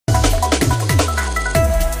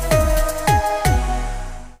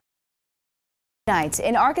Tonight,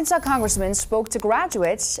 an Arkansas congressman spoke to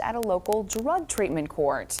graduates at a local drug treatment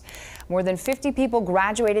court. More than 50 people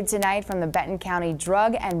graduated tonight from the Benton County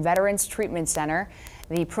Drug and Veterans Treatment Center.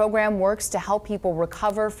 The program works to help people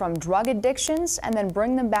recover from drug addictions and then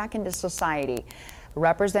bring them back into society.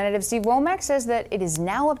 Representative Womack says that it is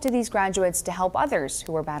now up to these graduates to help others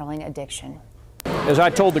who are battling addiction. As I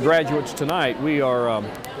told the graduates tonight,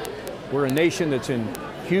 we're a nation that's in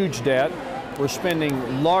huge debt. We're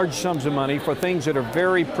spending large sums of money for things that are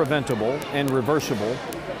very preventable and reversible.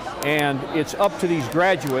 And it's up to these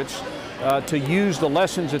graduates to use the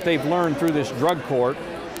lessons that they've learned through this drug court,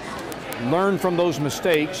 learn from those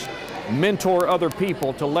mistakes, mentor other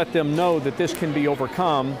people to let them know that this can be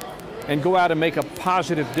overcome and go out and make a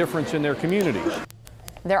positive difference in their communities.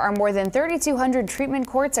 There are more than 3,200 treatment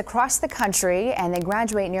courts across the country, and they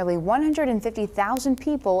graduate nearly 150,000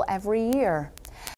 people every year.